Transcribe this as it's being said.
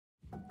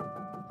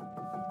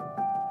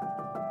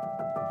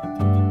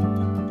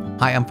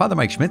Hi, I'm Father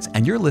Mike Schmitz,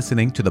 and you're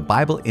listening to the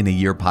Bible in a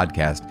Year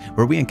podcast,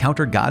 where we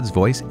encounter God's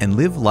voice and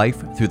live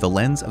life through the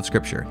lens of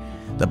Scripture.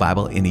 The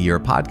Bible in a Year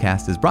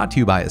podcast is brought to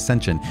you by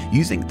Ascension.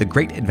 Using the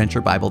Great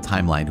Adventure Bible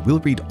timeline, we'll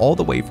read all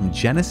the way from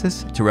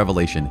Genesis to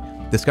Revelation,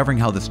 discovering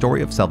how the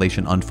story of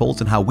salvation unfolds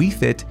and how we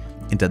fit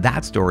into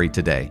that story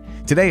today.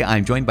 Today,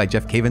 I'm joined by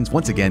Jeff Cavins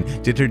once again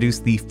to introduce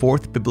the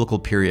fourth biblical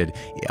period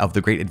of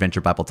the Great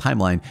Adventure Bible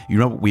timeline. You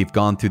know, we've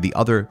gone through the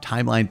other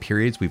timeline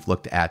periods. We've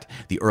looked at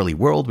the early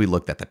world. We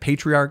looked at the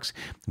patriarchs.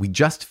 We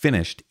just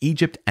finished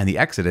Egypt and the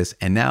Exodus,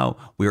 and now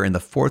we're in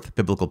the fourth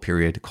biblical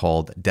period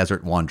called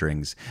Desert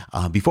Wanderings.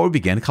 Before we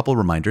begin, a couple of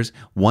reminders.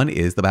 One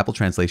is the Bible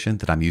translation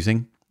that I'm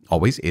using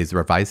always is the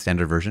Revised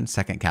Standard Version,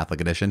 Second Catholic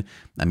Edition.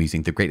 I'm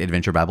using the Great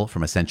Adventure Bible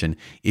from Ascension.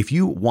 If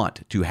you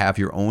want to have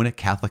your own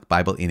Catholic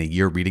Bible in a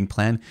Year reading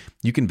plan,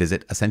 you can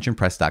visit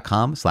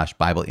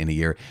ascensionpress.com/Bible in a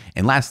Year.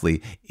 And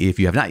lastly, if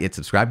you have not yet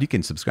subscribed, you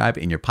can subscribe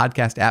in your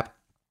podcast app.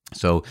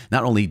 So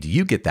not only do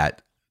you get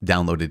that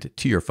downloaded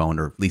to your phone,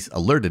 or at least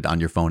alerted on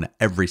your phone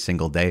every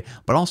single day,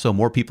 but also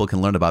more people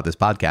can learn about this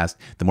podcast,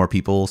 the more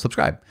people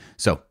subscribe.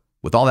 So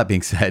with all that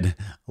being said,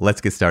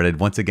 let's get started.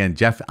 Once again,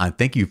 Jeff,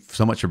 thank you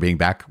so much for being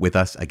back with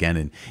us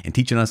again and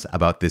teaching us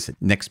about this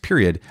next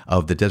period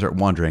of the Desert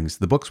Wanderings.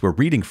 The books we're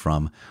reading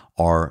from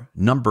are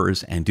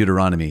Numbers and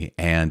Deuteronomy,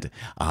 and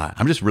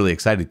I'm just really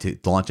excited to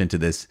launch into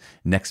this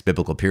next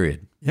biblical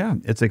period. Yeah,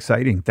 it's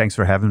exciting. Thanks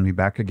for having me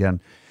back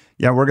again.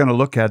 Yeah, we're going to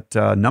look at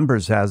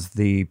Numbers as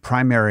the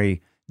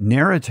primary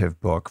narrative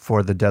book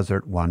for the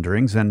Desert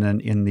Wanderings, and then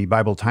in the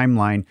Bible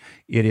timeline,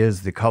 it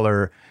is the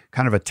color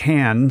kind of a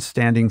tan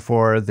standing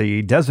for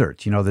the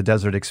desert, the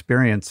desert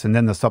experience. And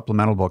then the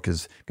supplemental book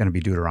is going to be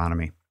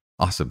Deuteronomy.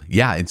 Awesome.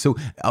 Yeah. And so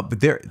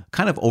they're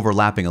kind of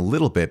overlapping a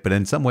little bit, but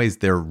in some ways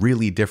they're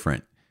really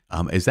different.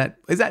 Is that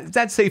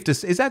safe to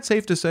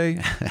say?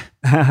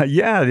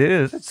 Yeah, it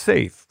is. It's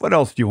safe. What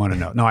else do you want to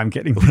know? No, I'm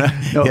kidding.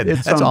 No, yeah,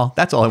 that's all.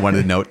 That's all I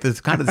wanted to note.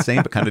 It's kind of the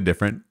same, but kind of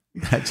different.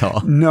 That's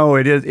all. No,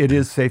 it is. It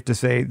is safe to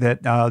say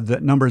that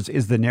that Numbers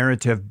is the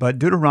narrative, but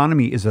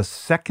Deuteronomy is a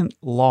second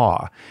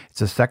law.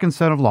 It's a second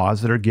set of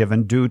laws that are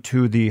given due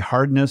to the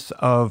hardness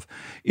of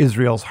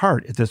Israel's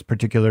heart at this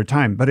particular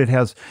time. But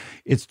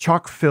it's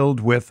chock filled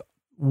with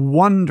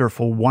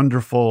wonderful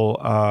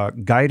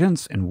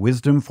guidance and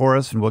wisdom for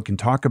us, and we can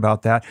talk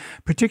about that,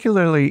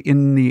 particularly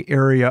in the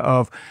area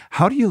of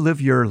how do you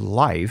live your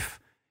life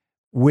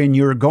when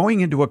you're going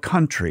into a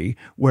country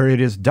where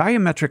it is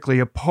diametrically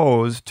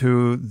opposed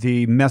to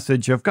the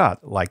message of God.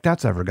 Like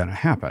that's ever going to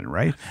happen,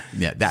 right?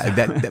 Yeah,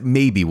 that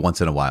may be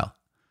once in a while.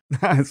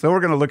 So we're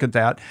going to look at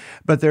that.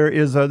 But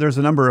there's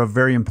a number of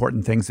very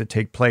important things that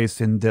take place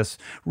in this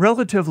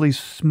relatively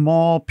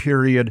small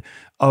period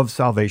of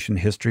salvation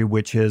history,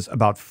 which is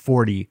about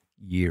 40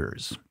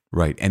 years.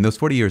 Right. And those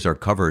 40 years are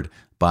covered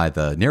by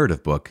the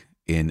narrative book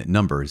in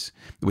Numbers,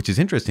 which is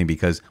interesting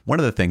because one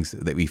of the things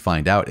that we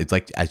find out, it's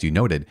like, as you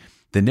noted,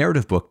 the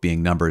narrative book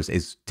being Numbers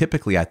is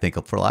typically, I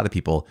think, for a lot of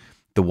people,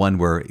 the one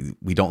where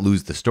we don't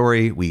lose the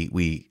story.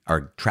 We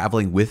are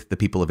traveling with the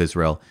people of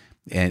Israel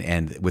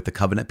and with the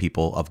covenant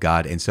people of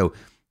God. And so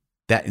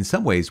that in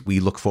some ways we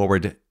look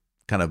forward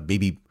kind of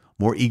maybe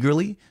more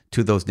eagerly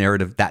to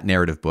that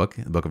narrative book,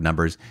 the book of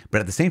Numbers.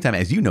 But at the same time,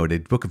 as you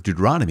noted, book of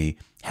Deuteronomy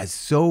has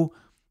so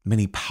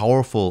many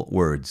powerful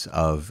words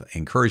of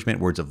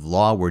encouragement, words of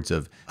law, words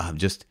of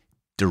just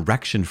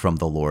direction from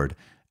the Lord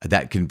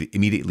that can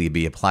immediately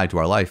be applied to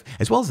our life,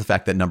 as well as the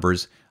fact that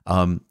Numbers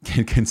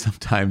can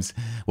sometimes,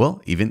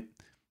 even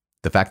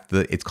the fact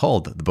that it's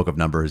called the book of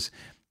Numbers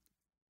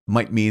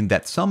might mean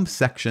that some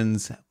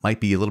sections might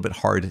be a little bit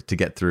hard to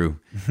get through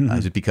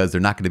just because they're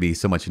not going to be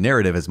so much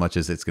narrative as much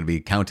as it's going to be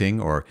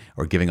counting or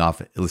giving off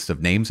a list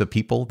of names of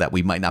people that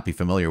we might not be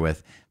familiar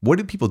with. What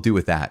do people do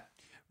with that?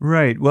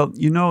 Right. Well,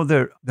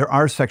 there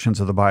are sections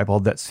of the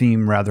Bible that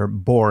seem rather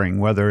boring,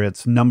 whether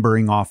it's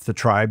numbering off the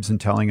tribes and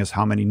telling us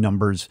how many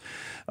number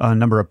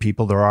of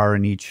people there are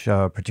in each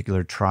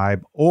particular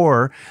tribe,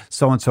 or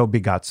so-and-so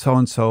begot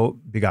so-and-so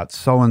begot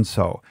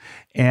so-and-so.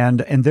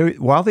 And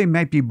while they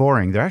might be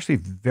boring, they're actually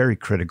very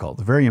critical,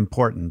 very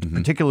important,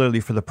 particularly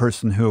for the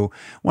person who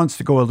wants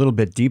to go a little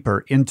bit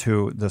deeper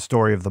into the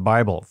story of the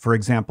Bible. For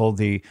example,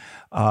 the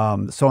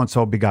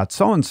so-and-so begot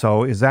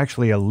so-and-so is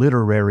actually a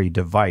literary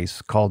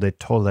device called a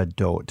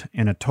toledot.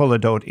 And a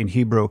toledot in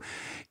Hebrew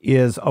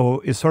is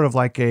sort of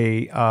like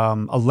a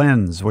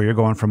lens where you're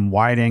going from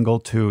wide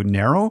angle to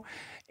narrow.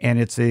 And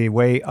it's a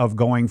way of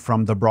going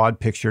from the broad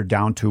picture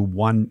down to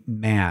one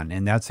man.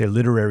 And that's a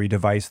literary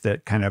device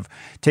that kind of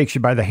takes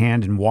you by the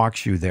hand and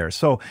walks you there.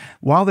 So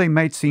while they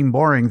might seem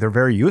boring, they're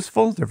very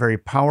useful, they're very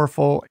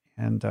powerful,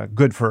 and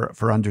good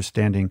for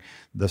understanding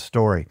the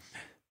story.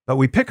 But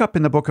we pick up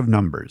in the book of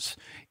Numbers.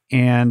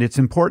 And it's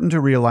important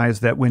to realize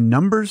that when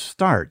Numbers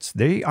starts,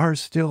 they are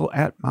still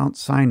at Mount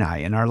Sinai.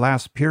 In our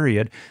last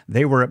period,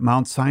 they were at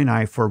Mount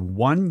Sinai for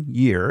 1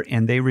 year,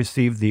 and they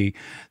received the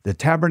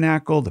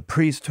tabernacle, the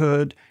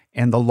priesthood,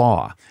 and the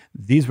law.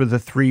 These were the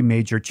three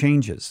major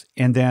changes.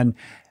 And then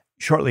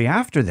shortly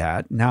after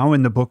that, now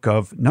in the book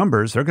of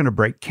Numbers, they're going to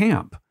break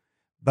camp.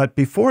 But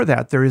before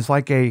that, there is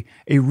like a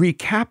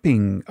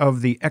recapping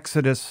of the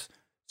Exodus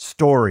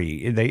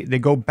story. They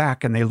go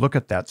back and they look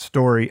at that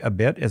story a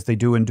bit, as they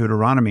do in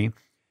Deuteronomy.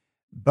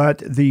 But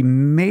the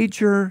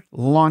major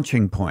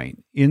launching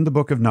point in the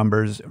book of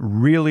Numbers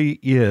really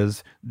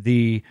is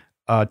the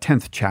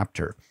 10th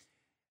chapter.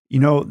 You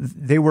know,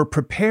 they were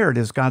prepared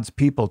as God's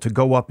people to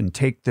go up and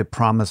take the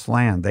promised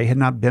land. They had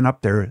not been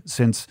up there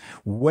since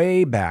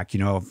way back,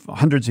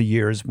 hundreds of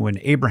years when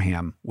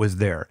Abraham was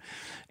there,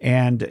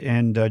 and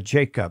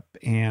Jacob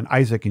and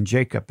Isaac and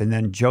Jacob, and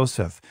then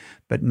Joseph.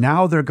 But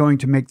now they're going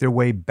to make their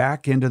way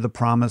back into the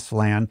promised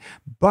land.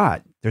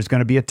 But there's going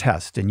to be a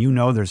test, and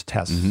there's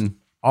tests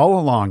all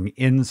along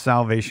in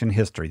salvation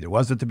history. There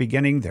was at the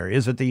beginning, there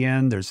is at the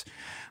end, there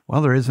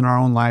is in our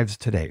own lives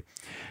today.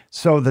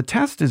 So the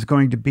test is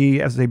going to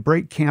be, as they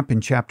break camp in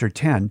chapter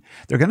 10,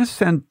 they're going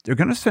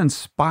to send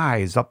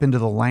spies up into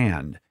the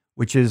land,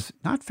 which is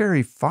not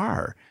very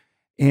far.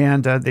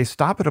 And they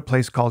stop at a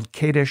place called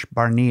Kadesh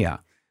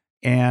Barnea.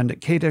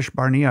 And Kadesh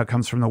Barnea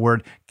comes from the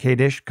word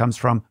Kadesh, comes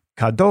from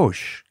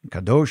Kadosh.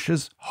 Kadosh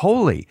is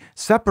holy,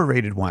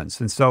 separated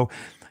ones. And so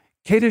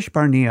Kadesh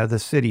Barnea, the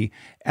city,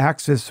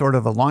 acts as sort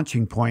of a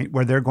launching point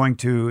where they're going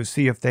to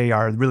see if they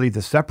are really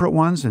the separate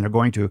ones and they're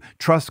going to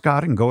trust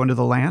God and go into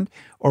the land,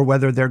 or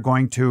whether they're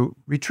going to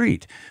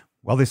retreat.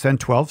 Well, they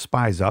send 12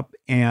 spies up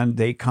and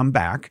they come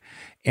back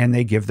and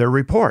they give their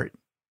report.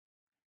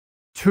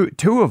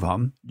 Two of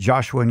them,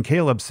 Joshua and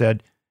Caleb,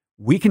 said,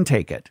 "We can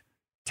take it."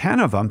 10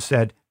 of them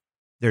said,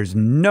 "There's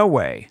no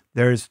way.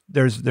 There's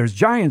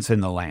giants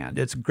in the land.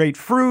 It's great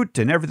fruit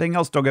and everything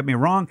else, don't get me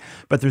wrong,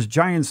 but there's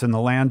giants in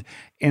the land."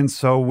 And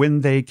so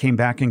when they came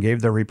back and gave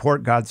their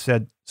report, God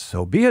said,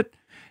 "So be it.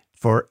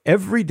 For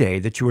every day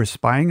that you are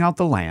spying out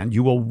the land,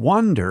 you will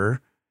wander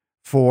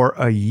for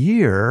a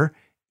year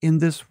in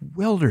this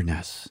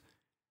wilderness."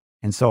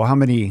 And so how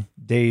many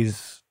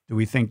days do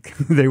we think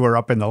they were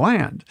up in the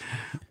land?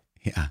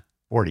 Yeah.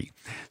 40.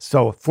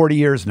 So 40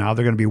 years now,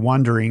 they're going to be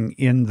wandering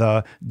in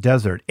the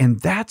desert. And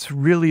that's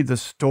really the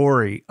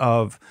story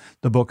of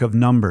the book of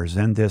Numbers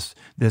and this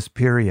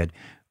period,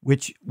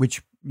 which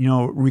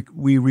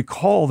we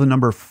recall the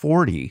number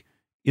 40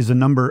 is a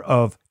number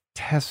of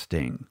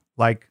testing,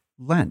 like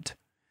Lent.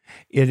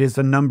 It is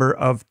a number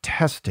of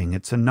testing.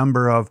 It's a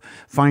number of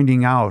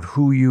finding out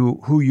who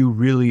you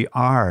really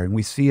are. And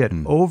we see it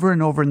over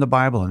and over in the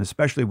Bible, and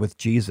especially with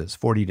Jesus,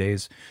 40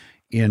 days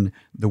in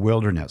the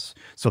wilderness.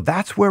 So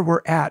that's where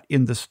we're at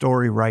in the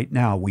story right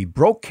now. We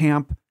broke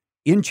camp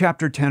in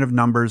chapter 10 of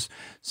Numbers,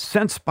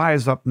 sent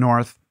spies up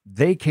north.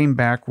 They came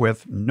back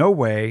with, "No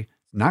way,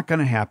 not going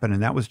to happen."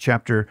 And that was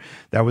chapter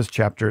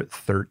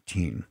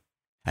 13.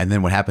 And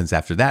then what happens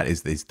after that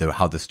is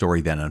how the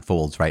story then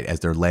unfolds, right? As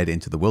they're led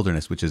into the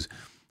wilderness, which is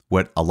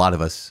what a lot of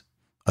us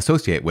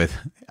associate with,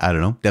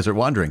 desert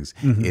wanderings,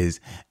 is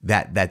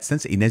that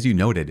sense. And as you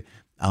noted,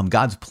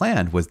 God's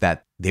plan was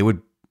that they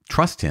would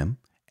trust him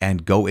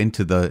and go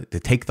to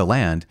take the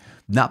land,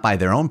 not by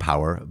their own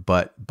power,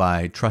 but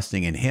by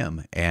trusting in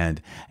him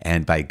and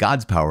by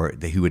God's power,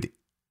 that he would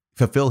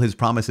fulfill his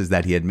promises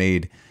that he had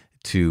made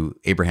to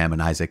Abraham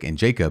and Isaac and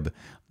Jacob.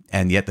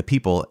 And yet the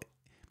people,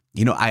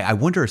 I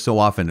wonder so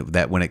often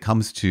that when it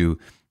comes to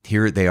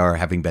here, they are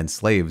having been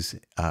slaves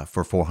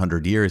for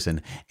 400 years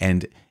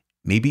and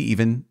maybe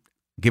even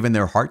given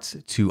their hearts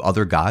to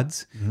other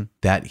gods,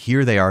 that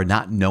here they are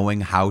not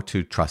knowing how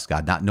to trust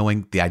God, not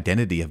knowing the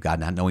identity of God,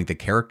 not knowing the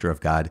character of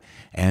God,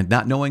 and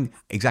not knowing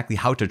exactly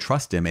how to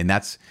trust him. And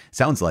that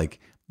sounds like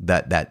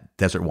that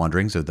desert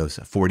wanderings, or those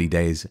 40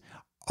 days,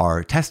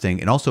 are testing.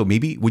 And also,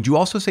 maybe, would you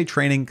also say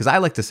training? Because I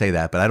like to say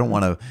that, but I don't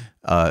want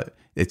to,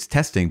 it's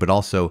testing, but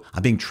also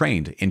I'm being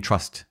trained in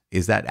trust.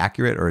 Is that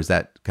accurate, or is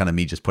that kind of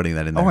me just putting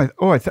that in there? I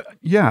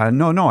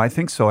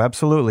think so.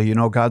 Absolutely.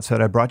 God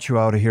said, "I brought you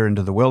out here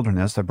into the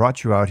wilderness. I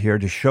brought you out here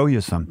to show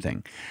you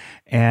something.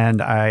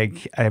 And I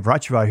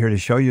brought you out here to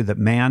show you that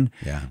man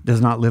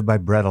does not live by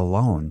bread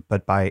alone,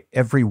 but by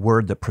every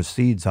word that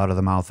proceeds out of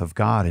the mouth of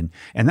God."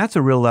 And that's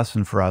a real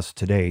lesson for us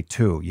today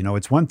too.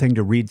 It's one thing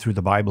to read through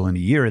the Bible in a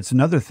year. It's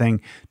another thing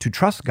to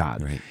trust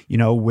God, right?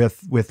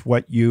 With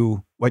what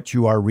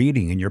you are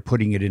reading, and you're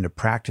putting it into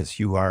practice.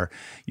 You're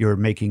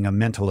making a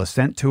mental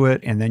assent to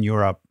it, and then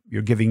you're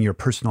giving your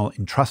personal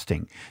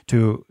entrusting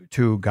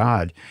to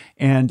God.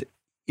 And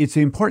it's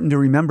important to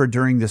remember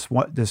during this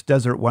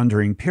desert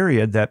wandering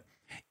period that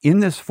in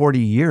this 40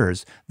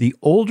 years, the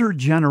older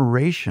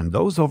generation,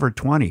 those over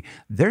 20,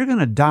 they're going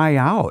to die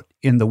out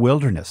in the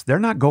wilderness. They're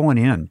not going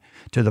in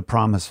to the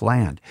promised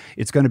land.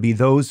 It's going to be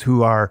those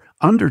who are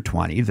under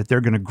 20 that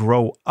they're going to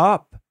grow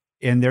up,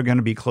 and they're going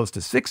to be close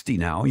to 60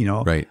 now,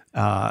 Right.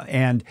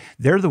 And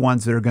they're the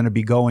ones that are going to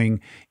be going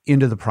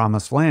into the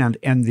promised land.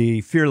 And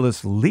the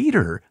fearless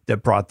leader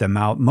that brought them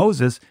out,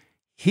 Moses,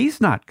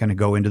 he's not going to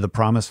go into the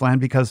promised land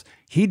because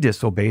he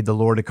disobeyed the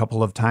Lord a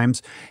couple of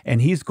times,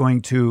 and he's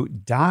going to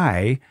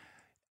die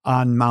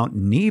on Mount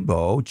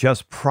Nebo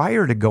just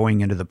prior to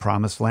going into the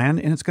promised land.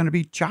 And it's going to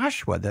be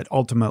Joshua that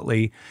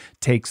ultimately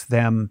takes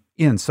them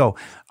in. So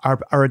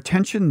our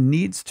attention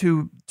needs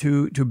to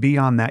be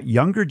on that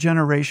younger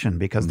generation,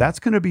 because that's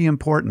going to be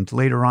important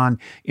later on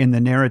in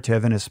the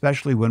narrative, and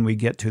especially when we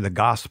get to the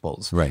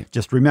Gospels. Right.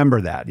 Just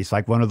remember that. It's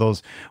like one of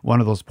those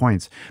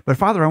points. But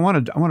Father, I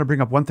want to bring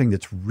up one thing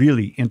that's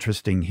really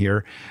interesting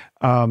here.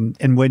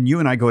 And when you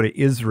and I go to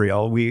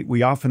Israel,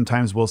 we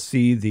oftentimes will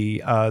see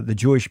the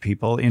Jewish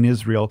people in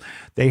Israel.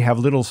 They have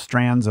little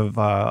strands of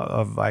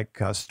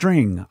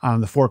string on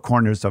the four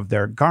corners of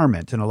their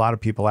garment, and a lot of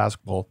people ask,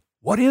 well,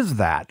 what is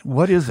that?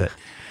 What is it?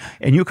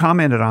 And you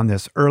commented on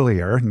this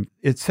earlier.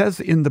 It says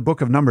in the book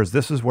of Numbers,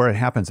 this is where it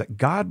happens, that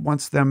God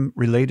wants them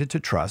related to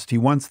trust. He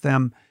wants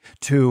them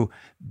to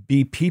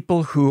be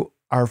people who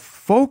are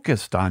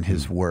focused on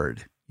his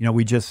word. You know,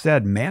 we just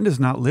said, man does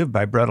not live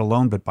by bread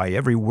alone, but by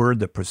every word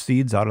that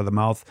proceeds out of the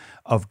mouth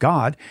of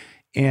God.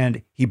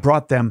 And he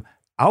brought them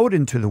out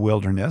into the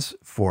wilderness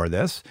for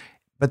this.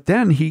 But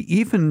then he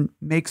even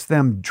makes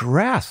them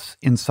dress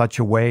in such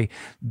a way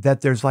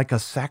that there's like a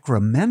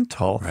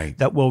sacramental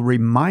that will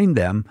remind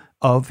them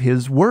of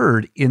his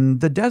word in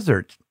the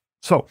desert.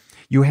 So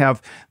you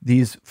have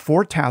these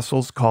four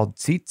tassels called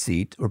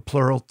tzitzit, or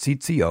plural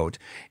tzitziot,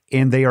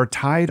 and they are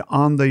tied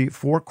on the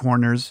four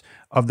corners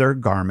of their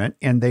garment,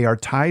 and they are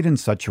tied in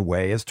such a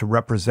way as to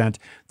represent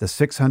the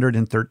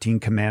 613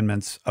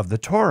 commandments of the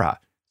Torah.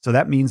 So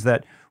that means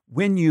that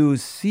when you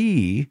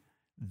see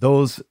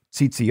those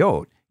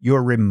tzitziot,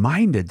 you're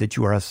reminded that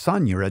you are a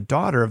son, you're a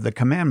daughter of the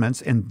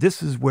commandments, and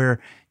this is where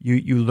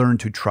you learn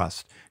to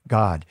trust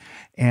God.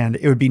 And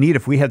it would be neat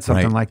if we had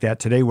something like that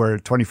today, where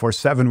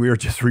 24/7 we were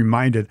just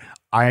reminded,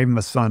 I'm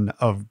a son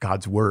of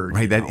God's word.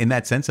 Right. That in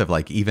that sense of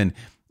like even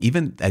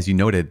as you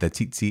noted, the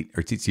tzitzit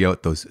or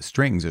tzitziot, those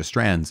strings or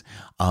strands,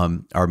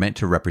 are meant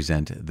to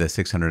represent the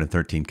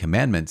 613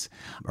 commandments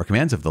or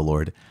commands of the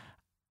Lord.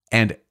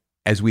 And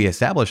as we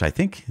establish, I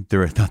think,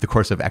 throughout the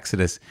course of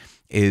Exodus,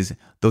 is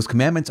those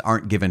commandments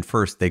aren't given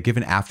first. They're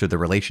given after the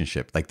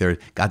relationship. Like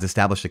God's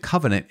established a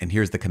covenant, and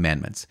here's the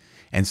commandments.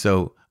 And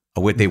so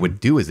what they would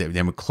do is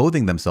they were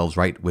clothing themselves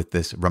with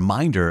this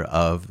reminder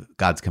of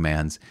God's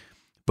commands,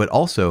 but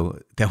also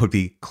that would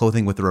be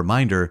clothing with a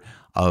reminder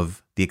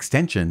of the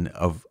extension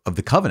of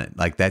the covenant,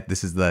 like that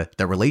this is the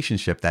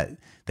relationship that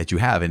you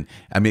have. And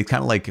I mean, it's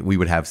kind of like we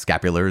would have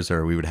scapulars,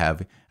 or we would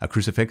have a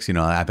crucifix,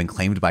 I've been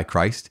claimed by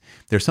Christ.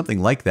 There's something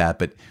like that,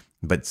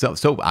 but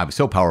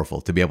so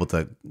powerful to be able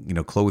to,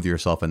 clothe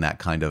yourself in that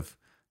kind of,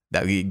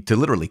 to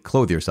literally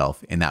clothe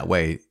yourself in that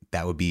way.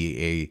 That would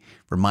be a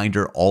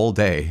reminder all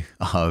day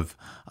of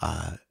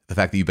the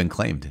fact that you've been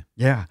claimed.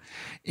 Yeah.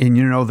 And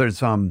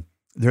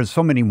there's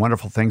so many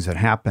wonderful things that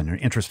happen, or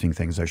interesting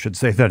things, I should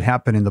say, that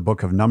happen in the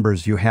book of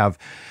Numbers. You have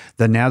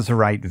the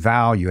Nazirite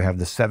vow. You have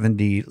the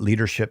 70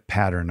 leadership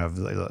pattern of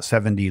the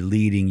 70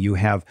 leading. You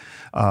have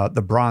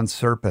the bronze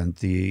serpent,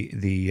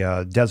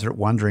 the desert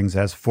wanderings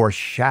as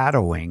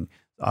foreshadowing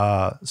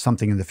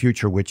something in the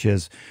future, which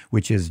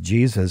is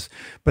Jesus.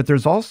 But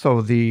there's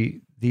also the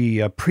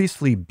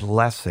priestly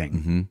blessing.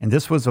 Mm-hmm. And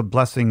this was a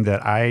blessing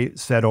that I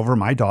said over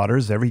my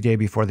daughters every day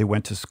before they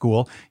went to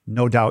school.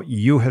 No doubt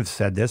you have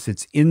said this.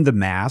 It's in the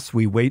Mass.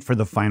 We wait for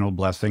the final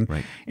blessing.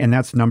 Right. And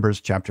that's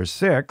Numbers chapter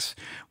 6,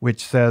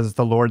 which says,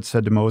 the Lord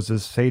said to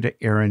Moses, say to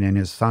Aaron and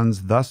his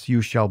sons, thus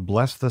you shall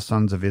bless the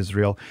sons of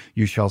Israel.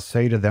 You shall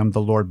say to them,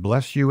 the Lord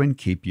bless you and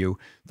keep you.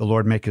 The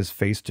Lord make his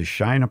face to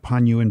shine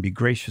upon you and be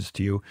gracious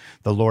to you.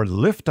 The Lord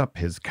lift up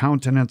his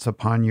countenance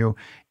upon you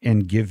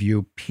and give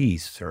you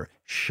peace, or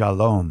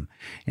shalom.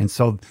 And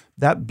so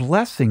that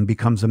blessing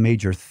becomes a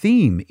major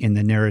theme in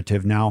the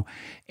narrative now.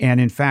 And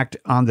in fact,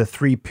 on the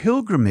 3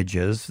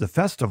 pilgrimages, the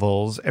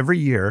festivals every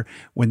year,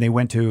 when they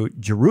went to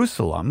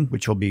Jerusalem,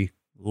 which will be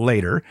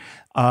later,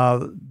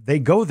 they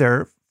go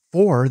there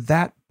for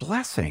that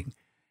blessing.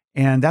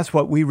 And that's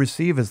what we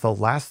receive as the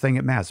last thing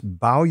at Mass.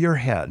 Bow your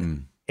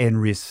head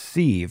and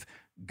receive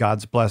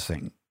God's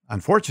blessing.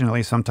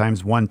 Unfortunately,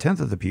 sometimes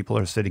 1/10 of the people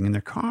are sitting in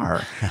their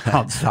car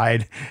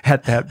outside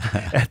at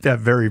that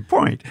very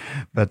point.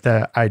 But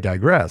I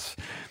digress.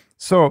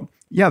 So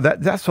yeah,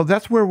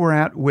 that's where we're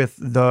at with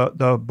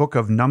the book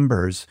of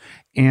Numbers.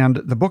 And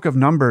the book of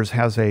Numbers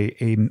has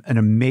an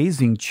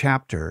amazing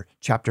chapter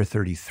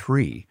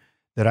 33,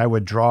 that I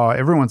would draw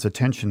everyone's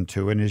attention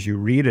to. And as you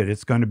read it,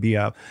 it's going to be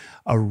a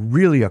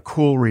really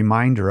cool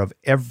reminder of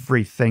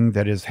everything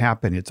that has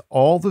happened. It's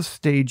all the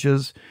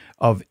stages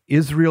of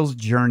Israel's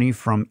journey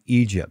from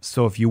Egypt.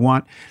 So if you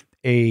want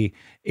a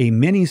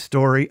mini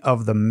story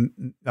of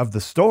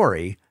the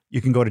story,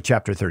 you can go to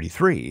chapter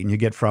 33, and you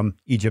get from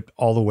Egypt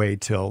all the way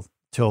till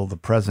the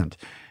present.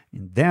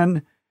 And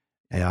then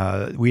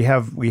we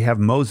have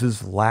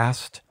Moses'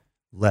 last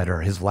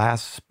letter, his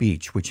last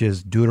speech, which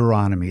is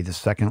Deuteronomy, the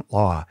second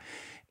law.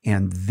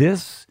 And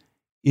this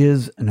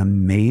is an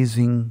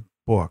amazing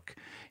book.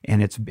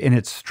 And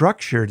it's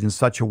structured in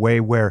such a way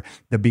where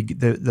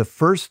the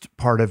first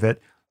part of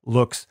it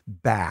looks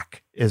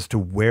back as to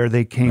where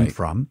they came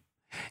from.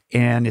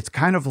 And it's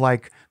kind of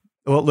like,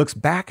 well, it looks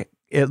back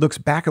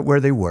at where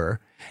they were,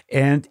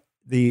 and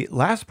the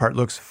last part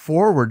looks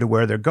forward to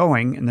where they're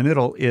going, and the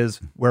middle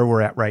is where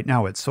we're at right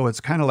now. It's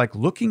kind of like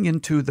looking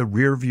into the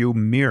rearview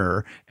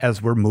mirror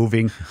as we're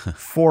moving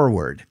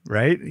forward,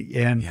 right?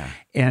 And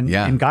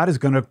and God is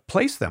going to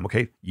place them.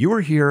 Okay, you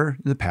were here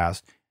in the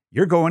past.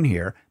 You're going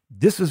here.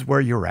 This is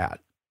where you're at.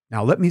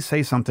 Now, let me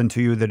say something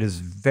to you that is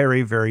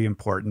very, very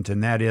important,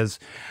 and that is,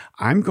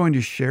 I'm going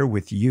to share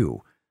with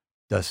you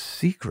the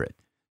secret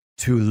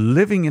to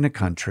living in a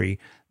country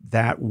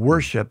that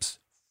worships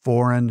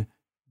foreign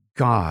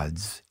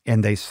gods,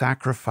 and they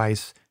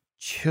sacrifice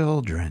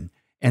children,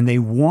 and they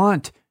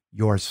want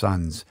your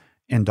sons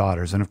and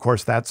daughters. And of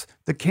course, that's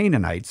the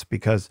Canaanites,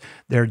 because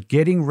they're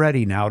getting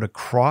ready now to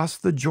cross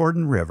the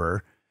Jordan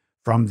River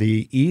from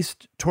the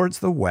east towards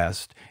the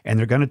west, and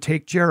they're going to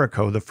take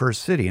Jericho, the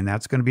first city, and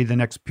that's going to be the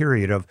next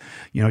period of,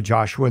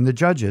 Joshua and the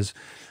Judges.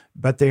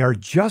 But they are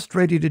just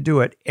ready to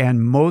do it,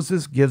 and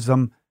Moses gives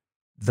them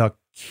the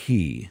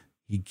key.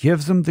 He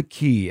gives them the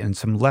key and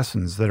some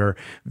lessons that are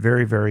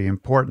very, very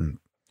important.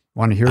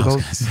 Want to hear those? I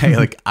was going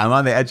to say, I'm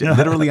on the edge,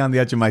 literally on the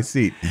edge of my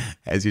seat,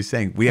 as you're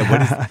saying.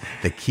 What is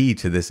the key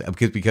to this?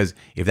 Because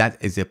if that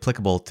is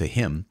applicable to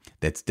him,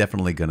 that's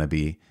definitely going to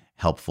be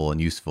helpful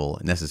and useful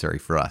and necessary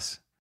for us.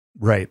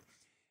 Right.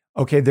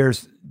 Okay,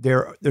 there's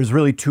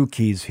really two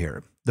keys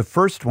here. The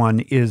first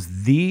one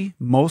is the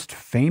most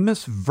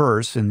famous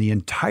verse in the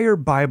entire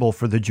Bible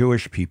for the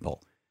Jewish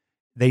people.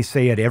 They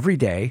say it every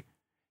day.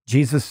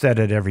 Jesus said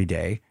it every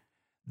day.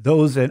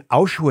 Those in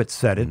Auschwitz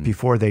said it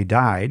before they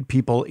died.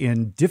 People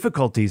in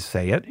difficulties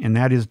say it, and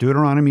that is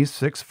Deuteronomy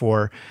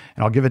 6:4.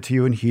 And I'll give it to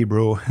you in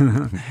Hebrew.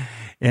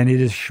 And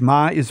it is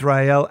Shema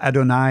Israel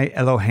Adonai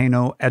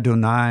Eloheinu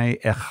Adonai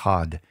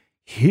Echad.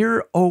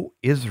 Hear, O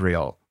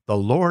Israel, the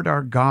Lord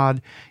our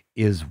God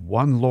is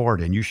one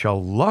Lord, and you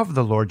shall love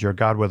the Lord your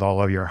God with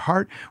all of your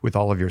heart, with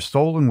all of your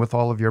soul, and with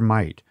all of your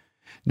might.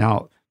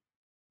 Now,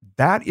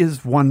 that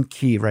is one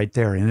key right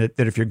there, in it,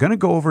 that if you're going to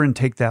go over and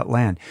take that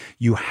land,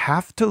 you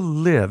have to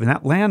live. And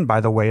that land,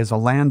 by the way, is a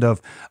land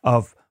of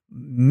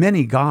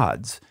many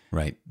gods.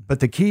 Right. But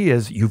the key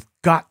is you've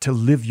got to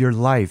live your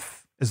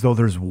life as though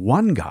there's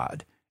one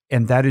God.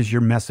 And that is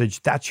your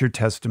message. That's your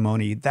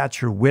testimony.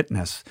 That's your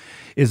witness,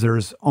 is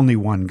there's only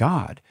one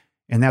God.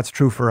 And that's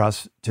true for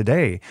us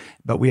today.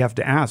 But we have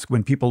to ask,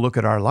 when people look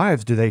at our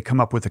lives, do they come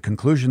up with a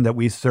conclusion that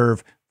we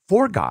serve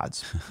four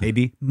gods?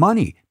 Maybe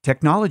money,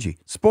 technology,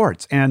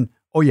 sports, and,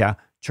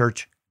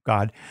 church,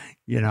 God,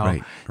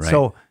 Right.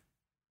 So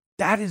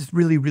that is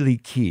really, really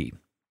key.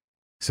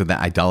 So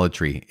that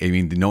idolatry,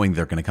 knowing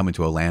they're going to come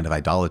into a land of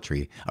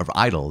idolatry, of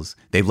idols,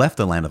 they've left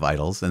the land of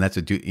idols. And that's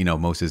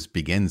what, Moses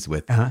begins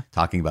with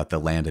talking about the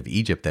land of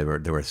Egypt. They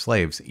were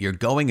slaves. You're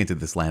going into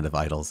this land of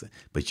idols,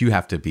 but you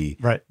have to be,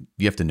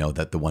 you have to know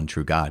that the one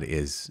true God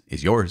is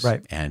yours,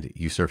 and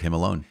you serve him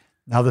alone.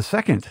 Now, the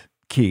second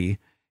key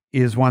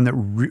is one that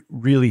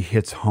really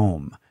hits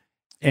home.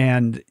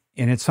 And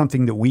it's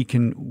something that we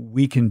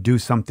can do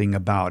something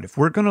about. If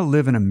we're going to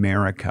live in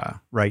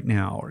America right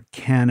now, or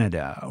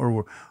Canada,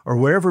 or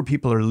wherever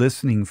people are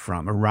listening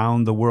from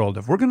around the world,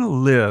 if we're going to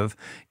live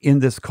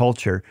in this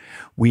culture,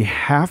 we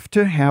have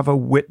to have a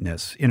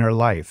witness in our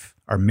life,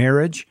 our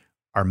marriage,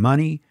 our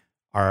money,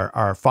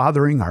 our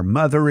fathering, our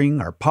mothering,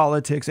 our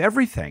politics,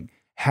 everything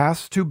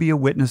has to be a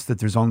witness that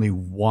there's only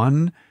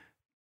one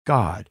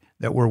God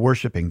that we're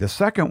worshiping. The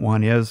second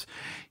one is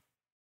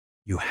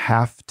you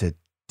have to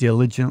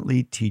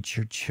diligently teach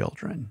your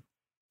children.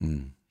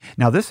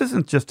 Now, this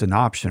isn't just an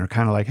option or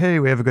kind of like, hey,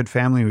 we have a good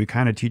family and we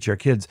kind of teach our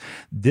kids.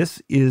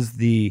 This is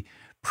the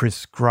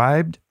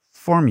prescribed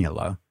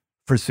formula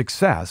for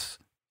success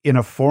in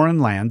a foreign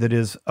land that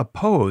is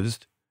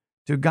opposed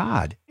to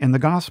God and the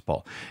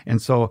gospel.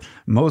 And so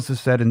Moses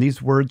said, "And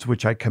these words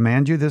which I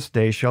command you this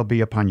day shall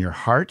be upon your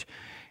heart,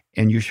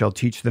 and you shall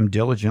teach them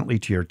diligently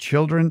to your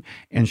children,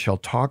 and shall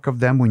talk of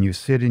them when you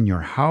sit in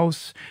your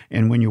house,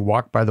 and when you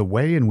walk by the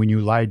way, and when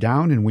you lie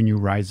down, and when you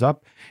rise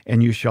up.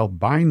 And you shall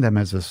bind them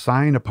as a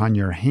sign upon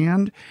your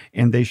hand,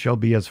 and they shall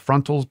be as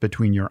frontals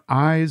between your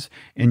eyes,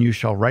 and you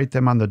shall write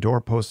them on the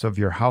doorposts of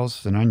your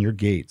house and on your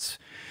gates."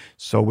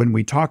 So when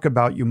we talk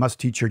about you must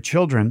teach your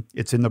children,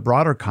 it's in the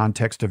broader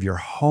context of your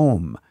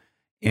home.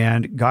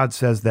 And God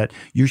says that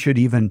you should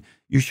even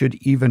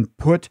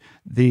put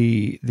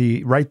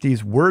write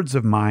these words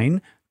of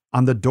mine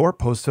on the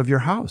doorposts of your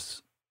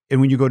house.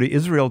 And when you go to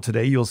Israel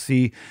today, you'll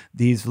see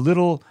these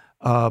little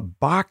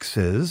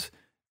boxes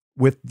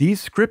with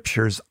these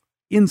scriptures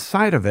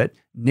inside of it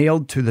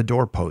nailed to the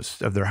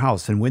doorposts of their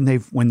house. And when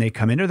they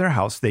come into their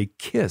house, they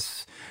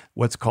kiss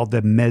what's called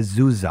the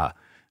mezuzah.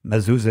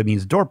 Mezuzah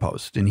means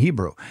doorpost in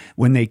Hebrew.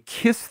 When they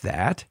kiss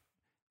that,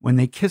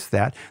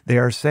 they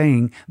are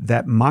saying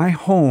that my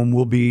home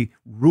will be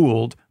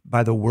ruled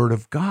by the word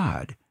of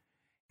God.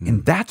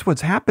 And that's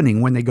what's happening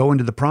when they go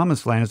into the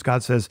promised land. As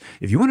God says,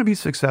 if you want to be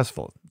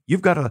successful,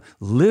 you've got to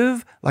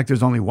live like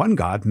there's only one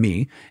God,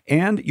 me,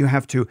 and you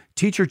have to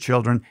teach your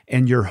children,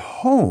 and your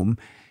home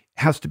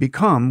has to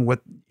become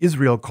what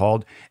Israel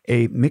called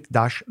a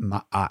mikdash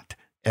ma'at.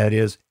 That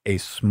is a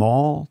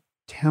small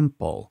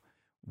temple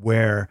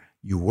where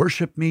you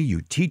worship me,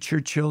 you teach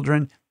your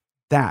children.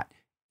 That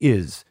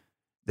is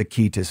the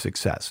key to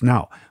success.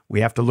 Now, we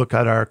have to look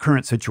at our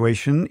current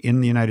situation in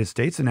the United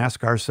States and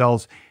ask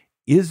ourselves,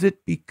 is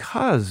it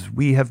because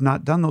we have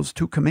not done those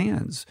two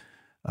commands?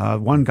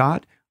 One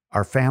God,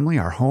 our family,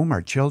 our home,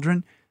 our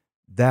children,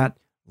 that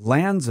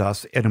lands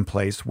us in a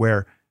place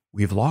where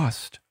we've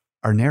lost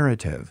our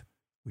narrative,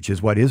 which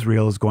is what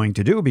Israel is going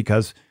to do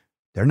because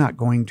they're not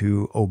going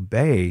to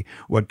obey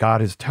what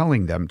God is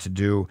telling them to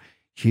do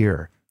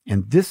here.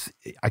 And this,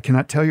 I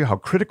cannot tell you how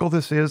critical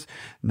this is,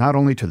 not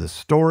only to the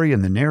story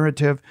and the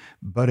narrative,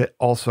 but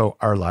also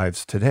our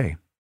lives today.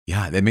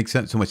 Yeah, that makes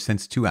so much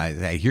sense too.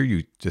 I hear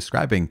you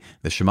describing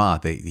the Shema,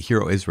 the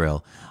hero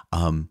Israel,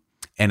 and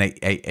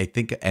I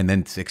think, and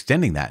then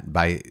extending that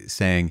by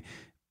saying,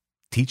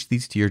 teach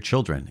these to your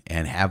children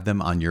and have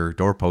them on your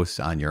doorposts,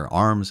 on your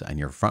arms, on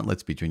your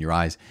frontlets, between your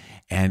eyes.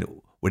 And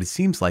what it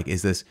seems like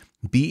is this: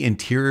 be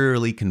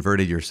interiorly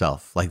converted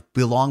yourself, like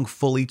belong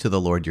fully to the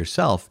Lord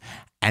yourself,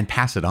 and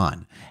pass it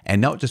on.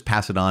 And not just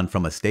pass it on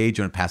from a stage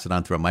and pass it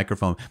on through a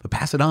microphone, but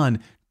pass it on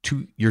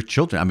to your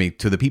children. I mean,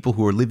 to the people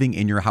who are living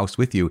in your house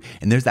with you.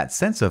 And there's that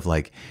sense of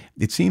like,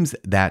 it seems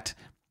that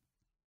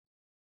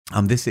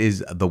this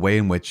is the way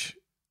in which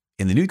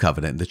in the New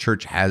Covenant, the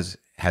church has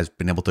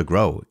been able to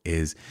grow,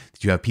 is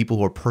that you have people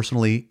who are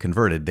personally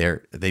converted.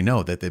 They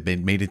know that they've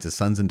been made into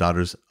sons and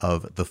daughters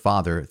of the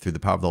Father through the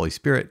power of the Holy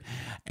Spirit.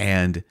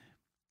 And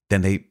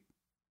then they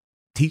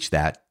teach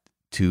that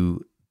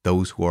to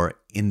those who are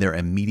in their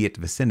immediate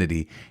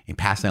vicinity and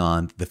passing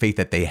on the faith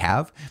that they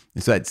have.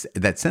 And so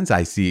that sense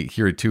I see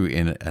here too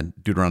in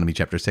Deuteronomy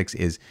chapter 6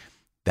 is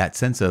that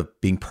sense of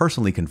being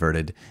personally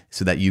converted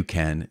so that you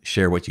can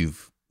share what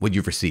you've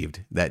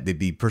received, that they'd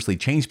be personally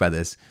changed by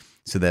this,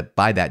 so that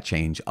by that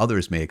change,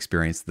 others may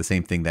experience the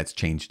same thing that's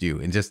changed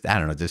you. And just, I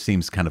don't know, it just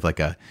seems kind of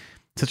like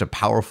such a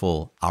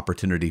powerful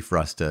opportunity for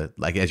us to,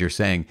 like, as you're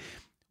saying,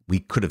 we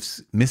could have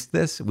missed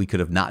this. We could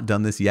have not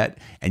done this yet.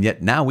 And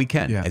yet now we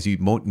can. Yeah. As you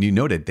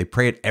noted, they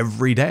pray it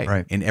every day,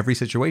 right, in every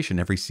situation,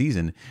 every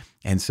season.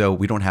 And so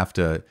we don't have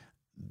to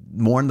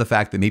mourn the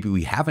fact that maybe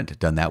we haven't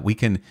done that. We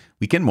can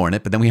mourn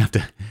it, but then we have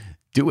to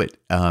do it.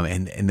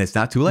 And it's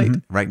not too late.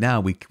 Mm-hmm. Right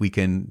now, we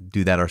can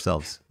do that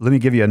ourselves. Let me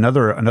give you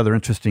another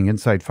interesting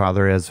insight,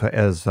 Father,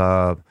 as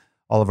all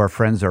of our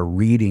friends are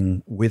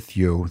reading with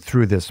you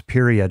through this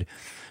period.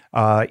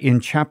 In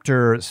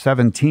chapter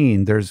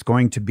 17, there's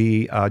going to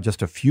be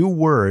just a few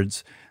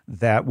words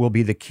that will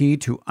be the key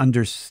to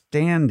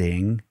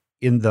understanding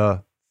in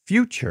the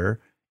future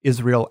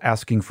Israel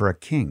asking for a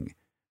king,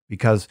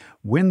 because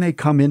when they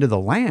come into the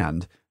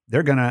land,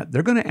 they're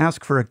gonna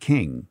ask for a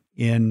king.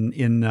 In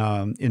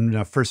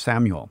 1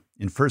 Samuel,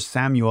 in 1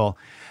 Samuel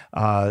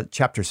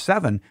chapter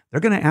 7, they're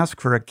going to ask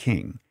for a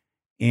king,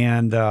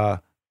 and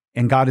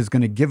God is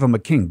going to give them a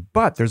king.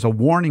 But there's a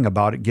warning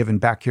about it given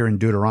back here in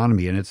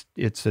Deuteronomy, and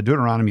it's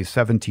Deuteronomy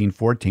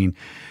 17:14,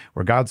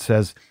 where God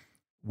says,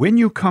 "When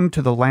you come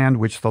to the land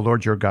which the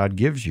Lord your God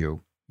gives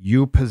you,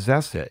 you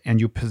possess it,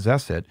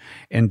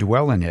 and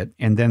dwell in it,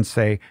 and then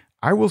say,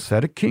 I will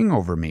set a king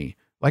over me,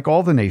 like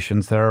all the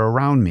nations that are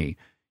around me.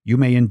 You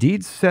may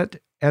indeed set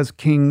as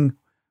king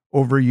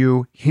over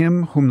you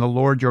him whom the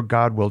Lord your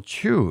God will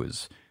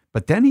choose."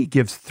 But then he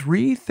gives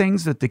three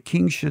things that the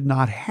king should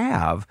not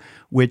have,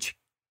 which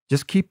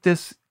just keep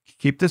this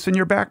in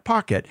your back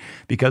pocket,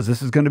 because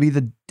this is going to be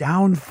the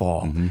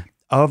downfall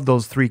of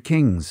those three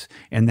kings.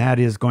 And that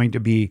is going to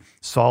be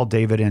Saul,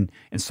 David, and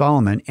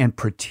Solomon. And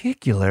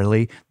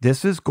particularly,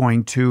 this is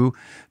going to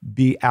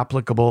be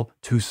applicable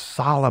to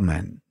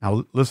Solomon.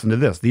 Now, listen to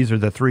this. These are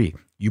the three.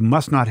 You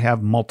must not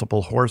have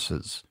multiple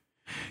horses.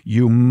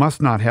 You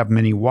must not have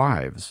many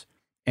wives,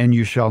 and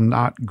you shall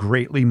not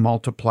greatly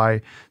multiply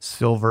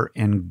silver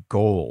and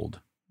gold.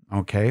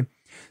 Okay?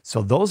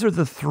 So those are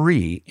the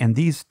three, and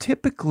these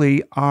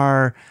typically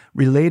are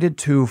related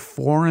to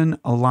foreign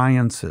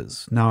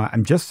alliances. Now,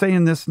 I'm just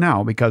saying this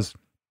now because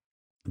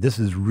this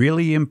is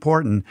really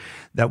important,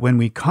 that when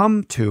we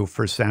come to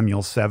 1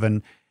 Samuel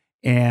 7,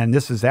 and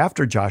this is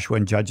after Joshua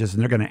and Judges,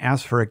 and they're going to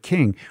ask for a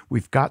king,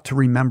 we've got to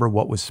remember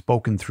what was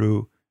spoken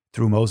through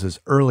Moses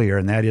earlier,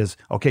 and that is,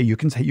 okay, you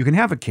can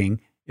have a king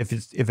if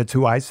it's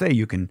who I say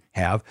you can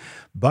have,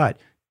 but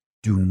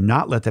do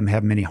not let them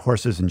have many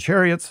horses and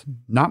chariots,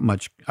 not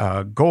much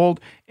gold,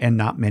 and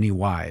not many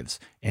wives.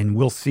 And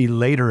we'll see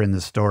later in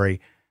the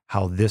story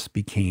how this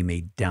became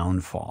a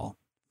downfall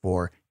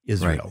for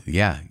Israel. Right.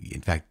 Yeah.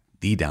 In fact,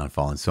 the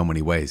downfall in so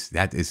many ways.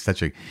 That is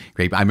such a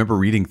great. I remember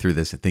reading through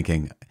this and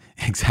thinking,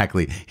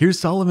 exactly. Here's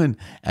Solomon,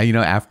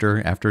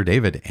 after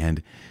David.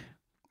 And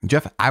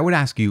Jeff, I would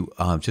ask you,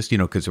 just,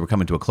 because we're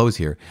coming to a close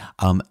here,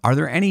 are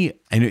there any,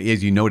 and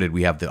as you noted,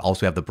 we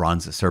also have the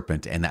bronze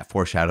serpent and that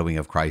foreshadowing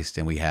of Christ,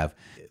 and we have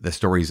the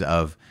stories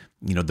of,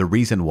 the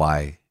reason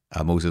why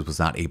Moses was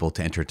not able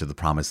to enter into the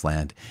promised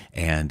land.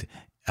 And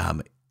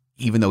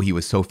even though he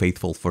was so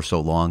faithful for so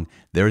long,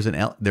 there's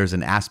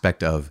an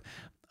aspect of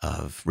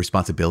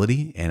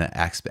responsibility and an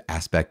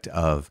aspect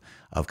of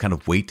kind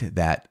of weight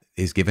that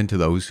is given to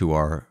those who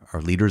are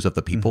leaders of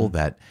the people,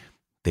 that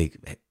they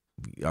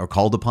are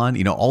called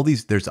upon. All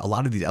these, there's a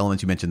lot of these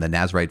elements. You mentioned the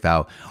Nazirite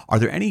vow. Are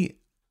there any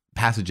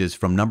passages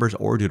from Numbers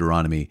or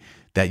Deuteronomy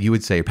that you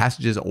would say,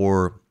 passages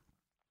or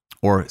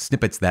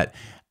snippets that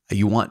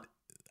you want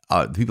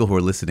the people who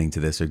are listening to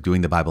this or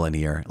doing the Bible in a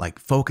year, like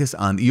focus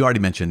on? You already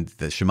mentioned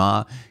the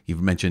Shema.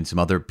 You've mentioned some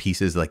other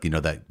pieces, like,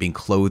 that being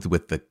clothed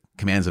with the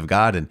commands of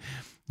God,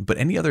 but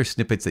any other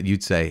snippets that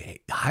you'd say, hey,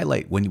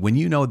 highlight when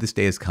you know this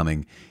day is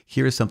coming,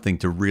 here's something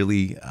to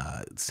really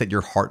set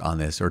your heart on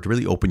this, or to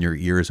really open your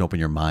ears, open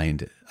your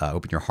mind,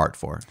 open your heart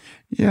for?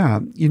 Yeah,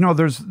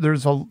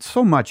 there's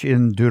so much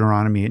in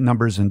Deuteronomy,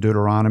 Numbers in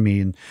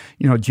Deuteronomy, and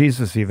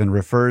Jesus even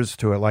refers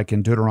to it, like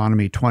in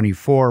Deuteronomy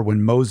 24,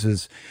 when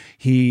Moses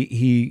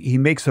he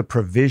makes a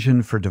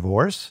provision for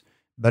divorce,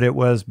 but it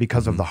was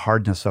because of the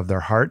hardness of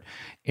their heart.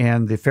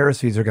 And the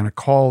Pharisees are going to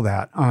call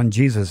that on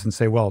Jesus and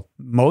say, well,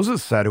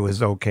 Moses said it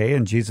was okay.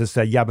 And Jesus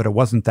said, yeah, but it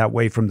wasn't that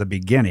way from the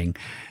beginning.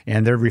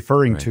 And they're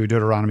referring to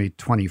Deuteronomy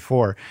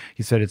 24.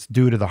 He said, it's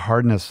due to the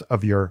hardness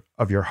of your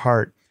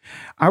heart.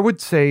 I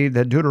would say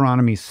that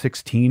Deuteronomy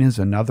 16 is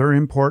another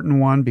important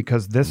one,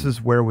 because this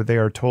is where they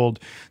are told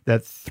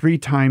that 3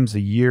 times a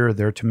year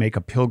they're to make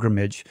a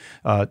pilgrimage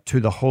to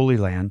the Holy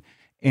Land.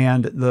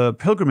 And the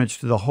pilgrimage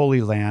to the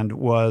Holy Land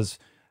was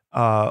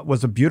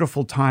a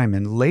beautiful time.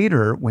 And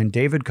later, when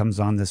David comes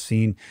on the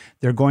scene,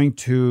 they're going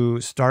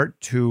to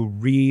start to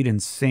read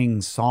and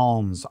sing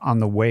psalms on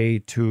the way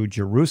to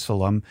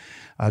Jerusalem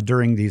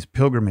during these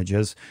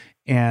pilgrimages,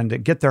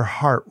 and get their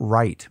heart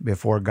right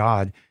before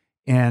God.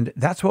 And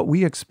that's what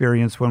we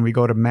experience when we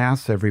go to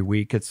Mass every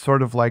week. It's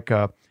sort of like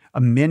a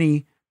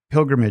mini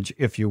pilgrimage,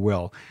 if you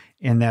will.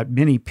 And that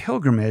mini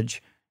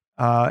pilgrimage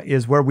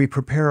is where we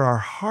prepare our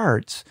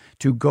hearts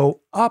to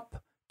go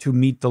up to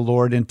meet the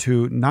Lord, and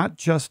to not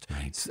just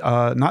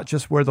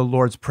where the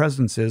Lord's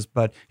presence is,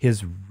 but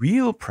His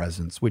real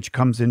presence, which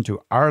comes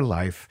into our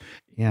life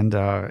and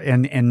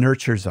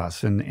nurtures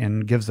us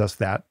and gives us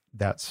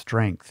that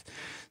strength.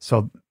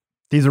 So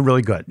these are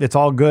really good. It's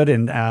all good,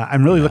 and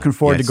I'm really looking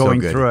forward to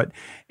going through it.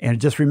 And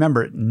just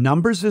remember,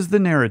 Numbers is the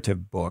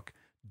narrative book.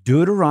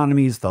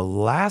 Deuteronomy is the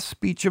last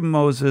speech of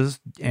Moses,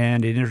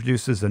 and it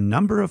introduces a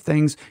number of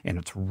things, and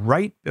it's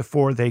right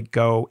before they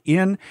go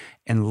in.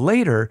 And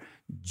later,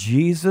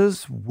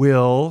 Jesus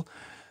will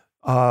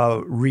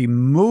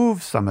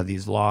remove some of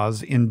these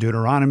laws in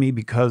Deuteronomy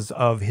because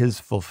of his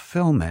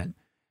fulfillment.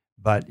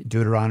 But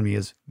Deuteronomy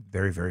is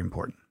very, very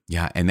important.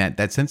 Yeah, and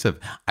that sense of,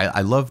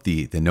 I love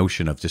the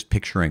notion of just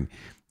picturing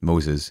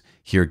Moses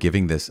here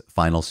giving this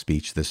final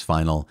speech, this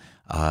final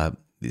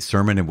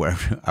sermon, and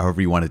whatever,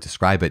 however you want to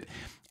describe it,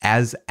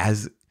 as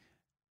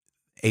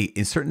in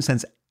a certain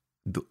sense,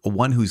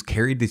 one who's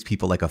carried these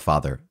people like a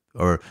father,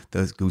 or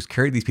who's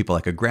carried these people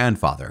like a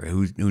grandfather,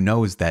 who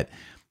knows that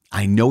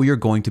I know you're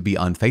going to be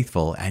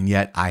unfaithful, and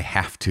yet I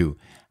have to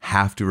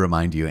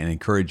remind you and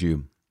encourage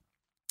you.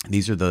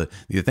 These are the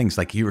things,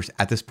 like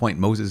at this point,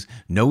 Moses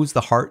knows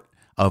the heart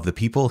of the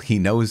people. He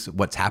knows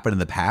what's happened in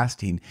the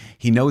past.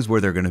 He knows where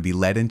they're going to be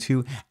led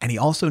into, and he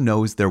also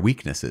knows their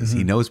weaknesses. Mm-hmm.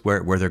 He knows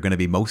where they're going to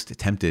be most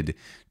tempted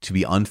to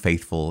be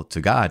unfaithful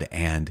to God.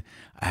 And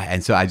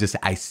so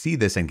I see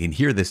this and can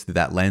hear this through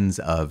that lens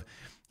of,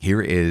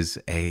 here is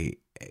a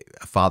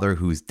father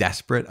who's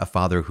desperate, a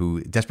father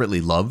who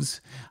desperately loves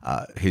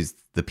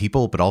the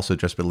people, but also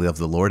desperately loves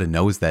the Lord, and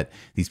knows that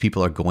these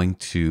people are going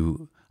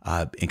to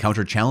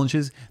encounter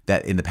challenges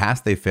that in the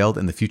past they failed,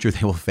 in the future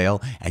they will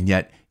fail, and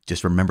yet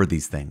just remember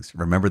these things,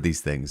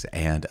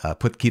 and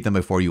keep them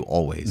before you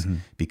always,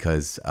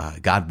 because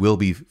God will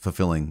be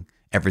fulfilling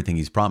everything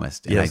He's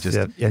promised. And yes,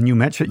 and you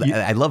mentioned,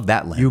 I love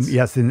that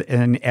lens.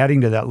 And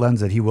adding to that lens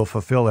that He will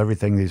fulfill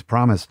everything He's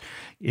promised.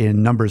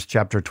 In Numbers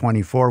chapter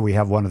 24, we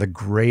have one of the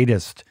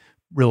greatest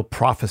real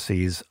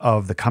prophecies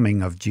of the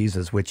coming of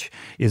Jesus, which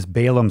is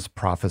Balaam's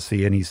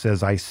prophecy. And he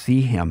says, I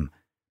see him,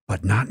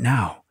 but not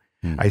now.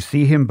 I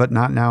see him, but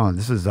not now. And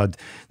this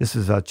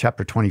is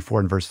chapter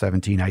 24 and verse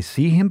 17. I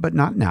see him, but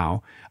not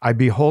now. I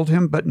behold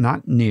him, but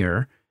not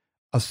near.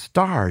 A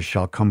star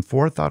shall come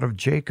forth out of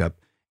Jacob,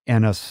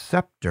 and a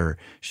scepter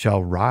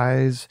shall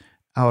rise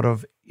out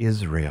of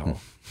Israel.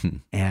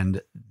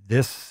 And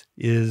this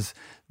is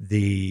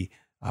the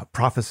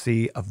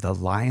prophecy of the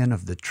Lion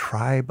of the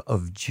tribe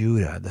of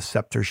Judah. The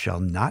scepter shall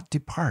not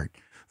depart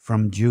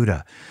from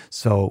Judah.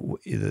 So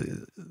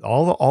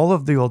all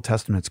of the Old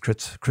Testament's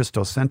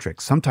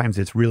Christocentric. Sometimes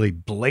it's really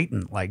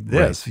blatant like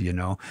this,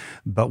 right.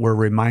 But we're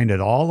reminded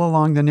all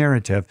along the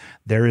narrative,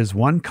 there is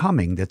one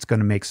coming that's going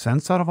to make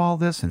sense out of all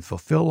this and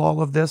fulfill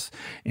all of this,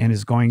 and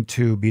is going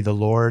to be the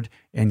Lord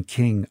and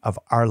King of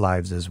our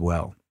lives as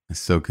well.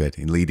 So good.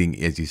 And leading,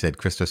 as you said,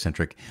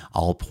 Christocentric,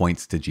 all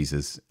points to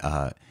Jesus,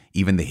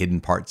 even the hidden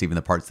parts, even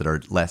the parts that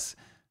are less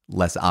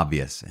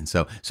obvious. And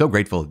so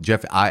grateful,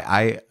 Jeff.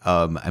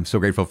 I'm so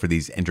grateful for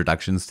these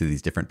introductions to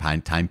these different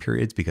time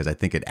periods, because I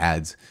think it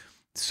adds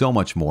so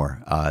much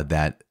more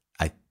that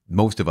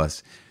most of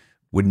us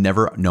would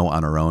never know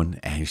on our own.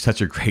 And you're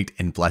such a great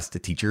and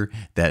blessed teacher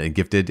and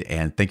gifted.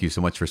 And thank you so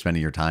much for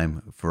spending your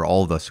time for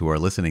all of us who are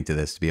listening to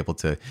this to be able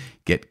to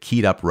get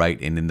keyed up right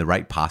and in the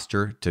right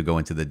posture to go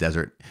into the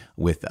desert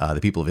with the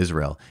people of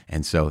Israel.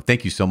 And so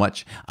thank you so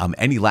much.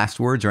 Any last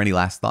words or any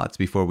last thoughts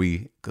before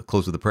we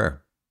close with a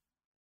prayer?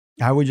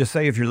 I would just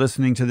say, if you're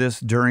listening to this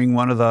during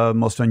one of the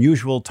most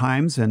unusual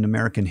times in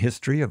American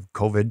history of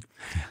COVID,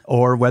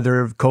 or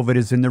whether COVID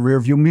is in the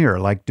rearview mirror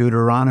like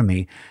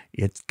Deuteronomy,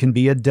 it can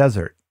be a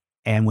desert.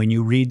 And when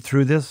you read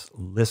through this,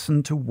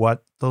 listen to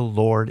what the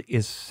Lord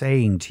is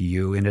saying to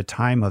you in a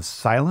time of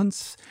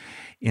silence,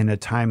 in a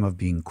time of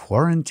being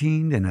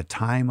quarantined, in a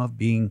time of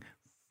being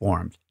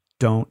formed.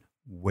 Don't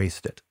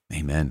waste it.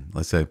 Amen.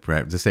 Let's say a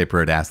prayer. Just say a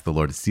prayer to ask the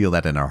Lord to seal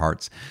that in our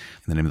hearts.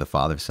 In the name of the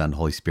Father, Son,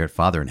 Holy Spirit.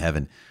 Father in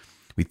heaven,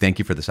 we thank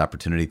you for this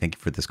opportunity. Thank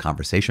you for this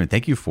conversation. And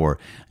thank you for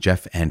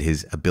Jeff and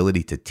his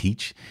ability to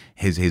teach,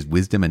 his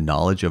wisdom and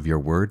knowledge of your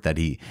word, that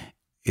he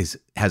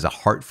has a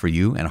heart for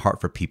you and a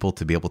heart for people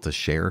to be able to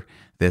share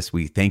this.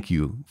 We thank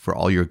you for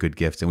all your good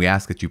gifts. And we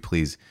ask that you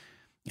please,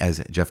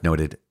 as Jeff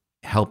noted,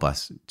 help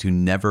us to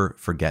never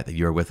forget that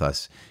you're with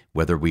us,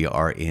 whether we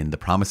are in the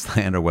promised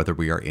land or whether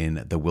we are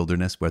in the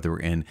wilderness, whether we're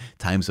in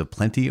times of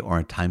plenty or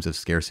in times of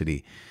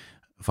scarcity.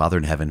 Father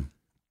in heaven,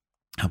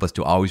 help us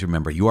to always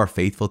remember you are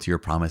faithful to your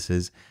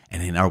promises,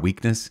 and in our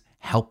weakness,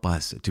 help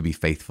us to be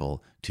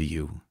faithful to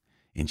you.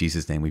 In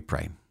Jesus' name we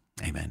pray.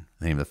 Amen. In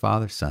the name of the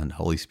Father, Son,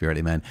 Holy Spirit.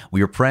 Amen.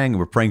 We're praying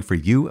for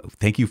you.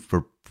 Thank you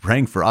for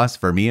praying for us,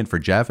 for me and for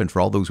Jeff, and for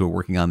all those who are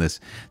working on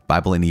this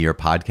Bible in a Year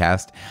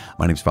podcast.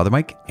 My name is Father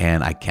Mike,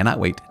 and I cannot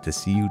wait to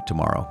see you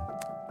tomorrow.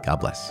 God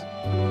bless.